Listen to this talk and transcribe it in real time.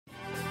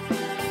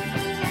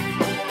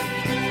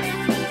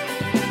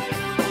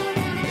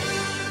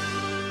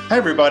Hi,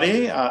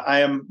 everybody.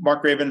 I am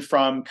Mark Raven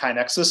from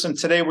KaiNexus, and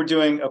today we're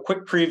doing a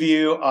quick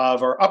preview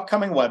of our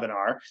upcoming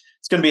webinar.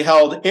 It's going to be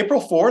held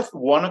April 4th,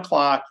 1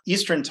 o'clock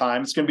Eastern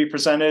Time. It's going to be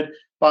presented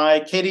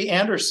by Katie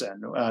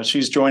Anderson.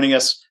 She's joining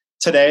us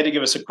today to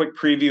give us a quick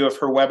preview of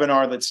her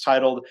webinar that's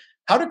titled,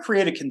 How to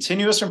Create a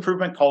Continuous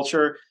Improvement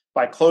Culture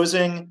by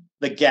Closing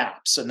the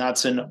Gaps. And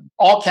that's in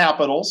all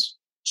capitals,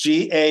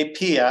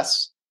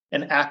 GAPS,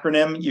 an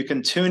acronym. You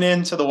can tune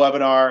into the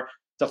webinar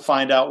to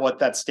find out what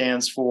that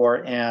stands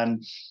for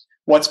and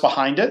what's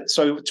behind it.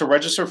 So to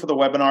register for the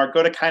webinar,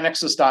 go to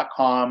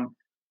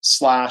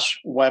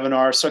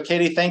kainexus.com/webinar. So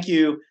Katie, thank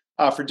you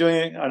for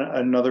doing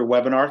another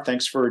webinar.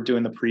 Thanks for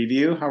doing the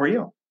preview. How are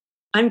you?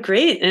 I'm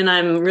great. And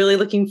I'm really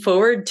looking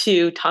forward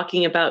to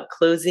talking about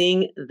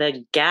closing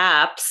the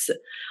gaps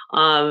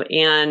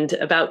and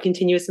about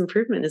continuous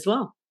improvement as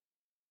well.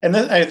 And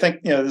then I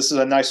think, this is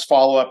a nice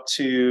follow-up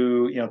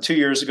to, 2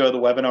 years ago, the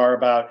webinar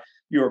about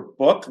your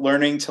book,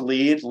 Learning to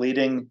Lead,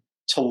 Leading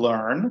to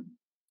Learn.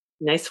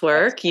 Nice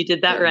work. You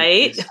did that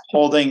right. It's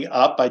holding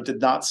up. I did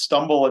not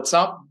stumble. It's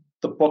not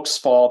the book's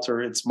fault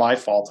or it's my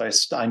fault.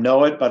 I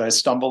know it, but I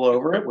stumble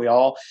over it. We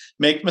all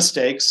make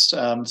mistakes.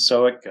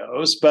 So it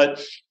goes. But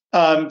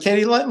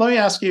Katie, let me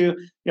ask you,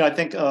 I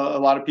think a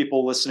lot of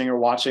people listening or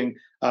watching,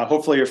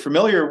 hopefully are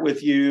familiar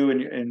with you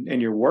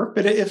and your work.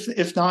 But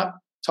if not,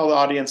 tell the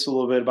audience a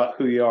little bit about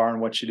who you are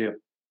and what you do.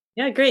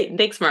 Yeah, great.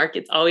 Thanks, Mark.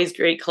 It's always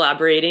great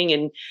collaborating.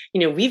 And,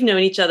 we've known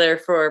each other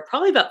for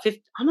probably about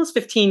almost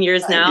 15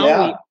 years now.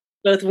 Yeah.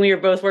 We were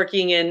both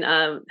working in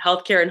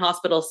healthcare and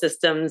hospital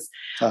systems.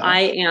 Uh-huh.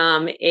 I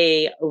am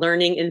a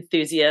learning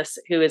enthusiast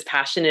who is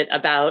passionate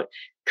about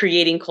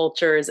creating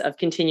cultures of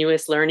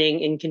continuous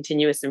learning and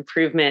continuous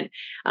improvement.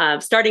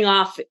 Starting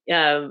off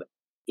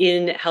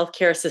in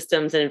healthcare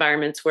systems and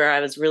environments where I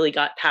was really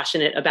got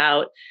passionate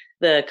about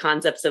the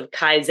concepts of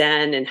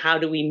Kaizen and how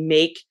do we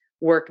make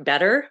work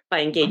better by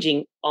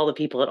engaging all the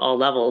people at all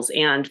levels.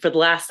 And for the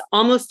last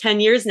almost 10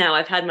 years now,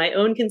 I've had my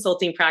own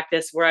consulting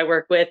practice where I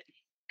work with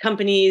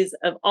companies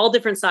of all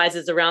different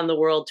sizes around the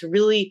world to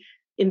really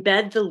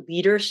embed the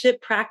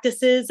leadership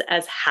practices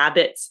as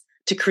habits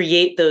to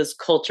create those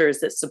cultures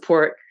that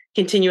support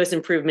continuous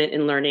improvement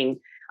in learning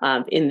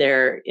in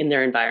their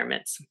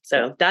environments.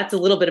 So that's a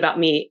little bit about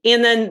me.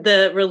 And then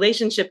the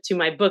relationship to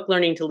my book,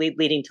 Learning to Lead,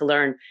 Leading to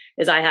Learn,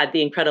 is I had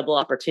the incredible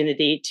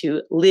opportunity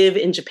to live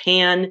in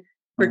Japan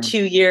for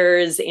 2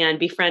 years and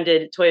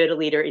befriended Toyota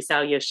leader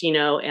Isao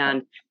Yoshino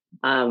and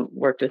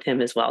worked with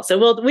him as well.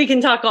 So we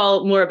can talk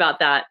all more about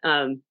that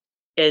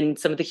in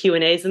some of the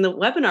Q&As in the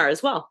webinar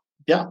as well.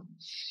 Yeah.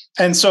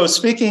 And so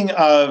speaking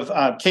of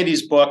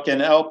Katie's book,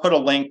 and I'll put a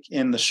link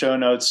in the show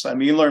notes. I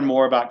mean, you learn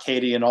more about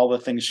Katie and all the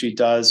things she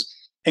does,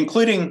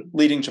 including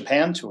leading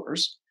Japan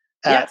tours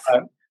at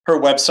her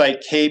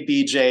website,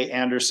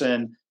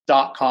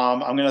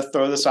 kbjanderson.com. I'm going to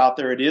throw this out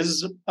there. It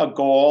is a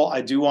goal.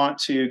 I do want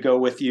to go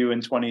with you in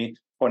 2024.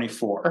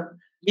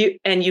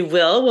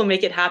 We'll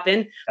make it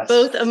happen. Yes.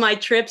 Both of my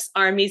trips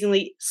are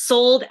amazingly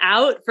sold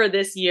out for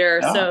this year.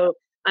 Yeah. So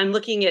I'm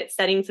looking at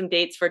setting some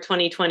dates for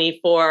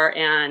 2024.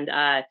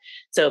 And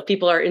so if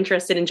people are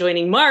interested in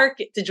joining Mark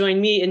to join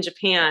me in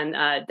Japan,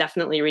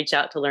 definitely reach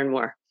out to learn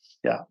more.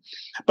 Yeah.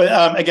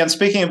 But again,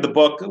 speaking of the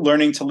book,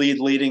 Learning to Lead,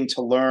 Leading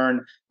to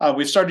Learn,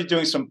 we've started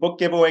doing some book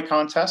giveaway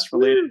contests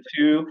related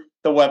to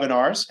the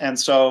webinars. And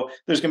so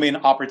there's going to be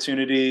an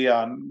opportunity.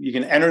 You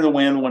can enter to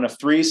win one of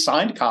 3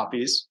 signed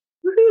copies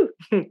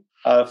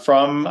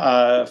from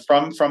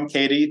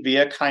Katie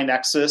via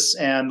KaiNexus.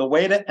 And the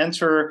way to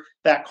enter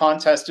that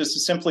contest is to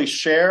simply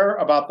share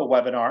about the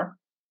webinar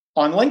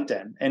on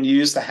LinkedIn and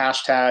use the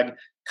hashtag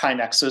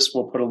KaiNexus.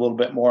 We'll put a little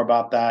bit more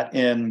about that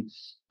in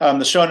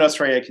the show notes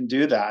where you can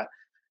do that.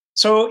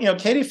 So,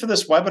 Katie, for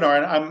this webinar,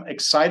 and I'm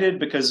excited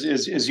because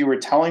as you were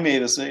telling me,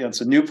 this it's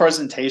a new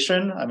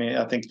presentation. I mean,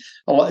 I think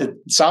it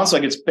sounds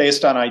like it's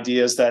based on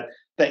ideas that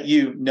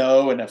you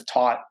know and have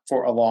taught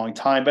for a long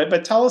time.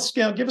 But tell us,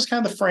 give us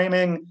kind of the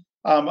framing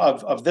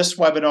of this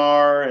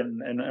webinar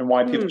and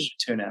why people should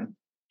tune in.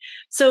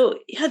 So,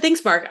 yeah,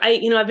 thanks, Mark.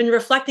 I've been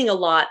reflecting a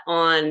lot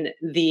on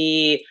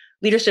the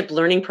leadership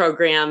learning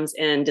programs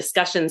and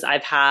discussions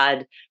I've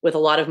had with a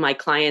lot of my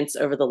clients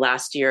over the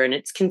last year. And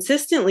it's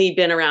consistently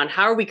been around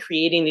how are we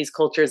creating these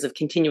cultures of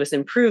continuous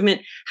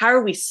improvement? How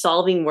are we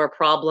solving more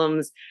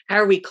problems? How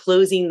are we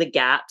closing the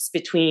gaps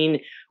between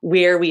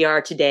where we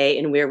are today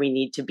and where we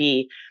need to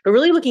be? But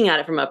really looking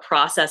at it from a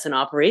process and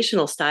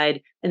operational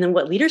side, and then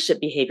what leadership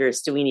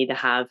behaviors do we need to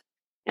have?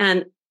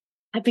 And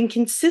I've been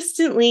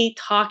consistently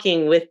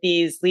talking with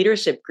these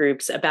leadership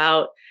groups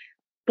about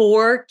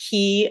 4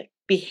 key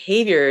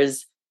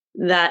behaviors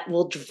that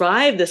will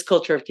drive this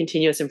culture of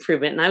continuous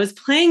improvement. And I was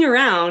playing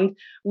around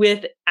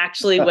with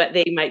actually what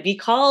they might be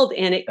called,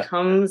 and it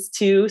comes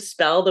to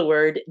spell the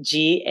word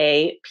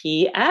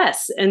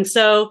GAPS. And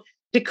so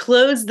to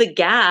close the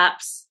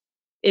gaps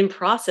in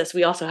process,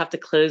 we also have to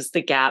close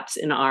the gaps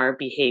in our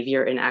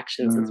behavior and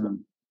actions as well.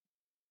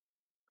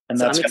 And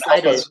so that's going to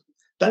help us.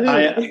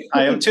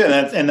 I am too.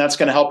 And that's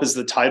going to help, as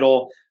the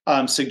title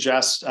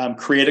suggests,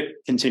 create a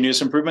continuous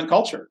improvement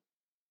culture.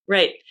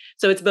 Right.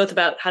 So it's both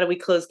about how do we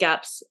close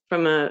gaps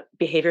from a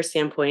behavior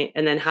standpoint,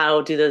 and then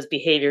how do those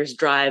behaviors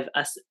drive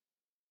us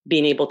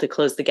being able to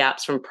close the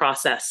gaps from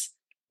process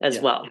as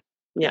well.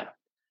 Yeah.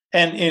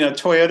 And, former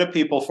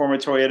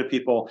Toyota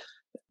people,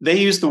 they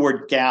use the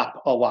word gap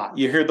a lot.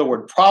 You hear the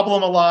word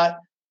problem a lot.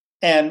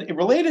 And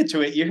related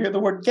to it, you hear the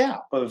word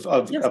gap of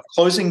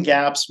closing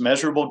gaps,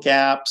 measurable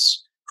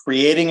gaps,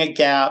 creating a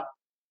gap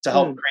to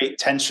help create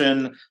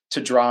tension,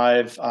 to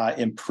drive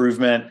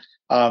improvement.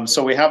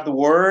 So we have the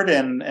word,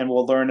 and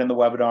we'll learn in the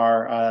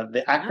webinar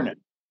the acronym.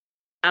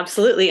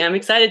 Absolutely. I'm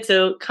excited.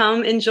 So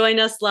come and join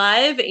us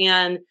live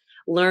and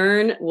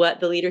learn what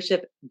the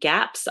leadership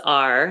gaps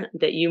are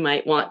that you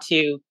might want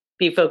to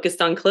be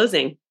focused on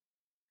closing.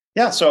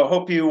 Yeah, so I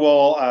hope you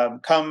will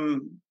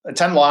come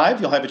attend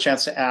live. You'll have a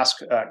chance to ask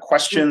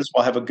questions.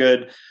 We'll have a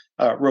good,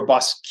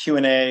 robust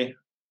Q&A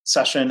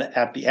session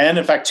at the end.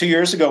 In fact, 2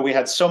 years ago, we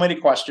had so many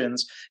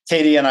questions.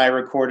 Katie and I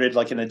recorded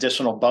like an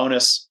additional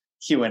bonus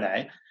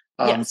Q&A.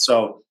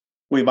 So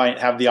we might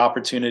have the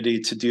opportunity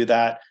to do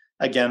that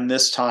again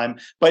this time.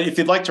 But if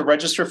you'd like to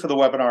register for the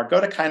webinar, go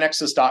to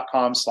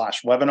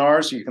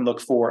KaiNexus.com/webinars. You can look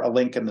for a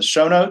link in the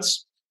show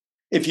notes.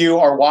 If you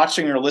are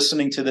watching or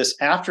listening to this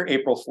after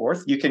April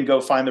 4th, you can go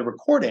find the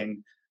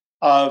recording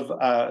of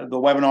the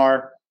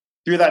webinar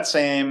through that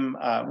same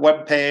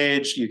web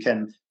page. You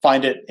can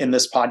find it in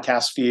this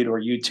podcast feed or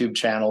YouTube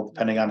channel,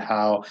 depending on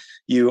how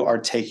you are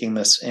taking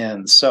this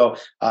in. So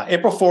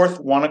April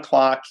 4th, 1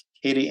 o'clock,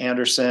 Katie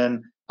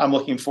Anderson. I'm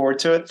looking forward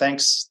to it.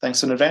 Thanks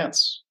in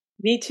advance.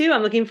 Me too.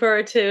 I'm looking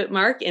forward to it,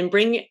 Mark, and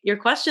bring your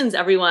questions,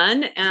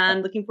 everyone,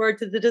 and looking forward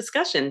to the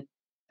discussion.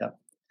 Yeah.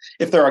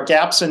 If there are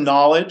gaps in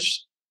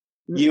knowledge,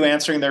 you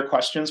answering their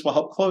questions will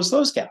help close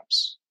those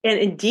gaps. And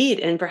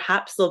indeed, and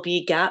perhaps there'll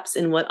be gaps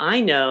in what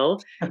I know,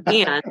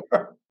 and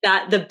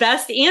that the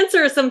best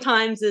answer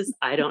sometimes is,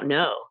 I don't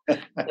know.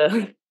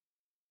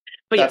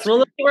 But yes,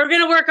 we're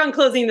going to work on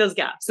closing those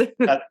gaps.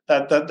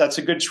 That's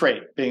a good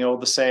trait, being able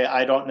to say,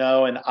 I don't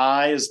know, and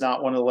I is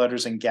not one of the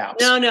letters in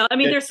gaps. No. I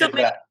mean, there's so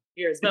many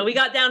behaviors, but we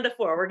got down to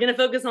 4. We're going to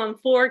focus on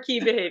 4 key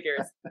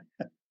behaviors.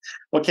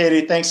 Well,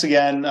 Katie, thanks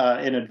again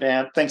in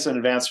advance. Thanks in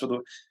advance for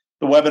the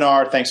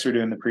webinar. Thanks for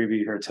doing the preview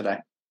here today.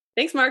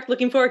 Thanks, Mark.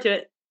 Looking forward to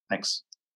it. Thanks.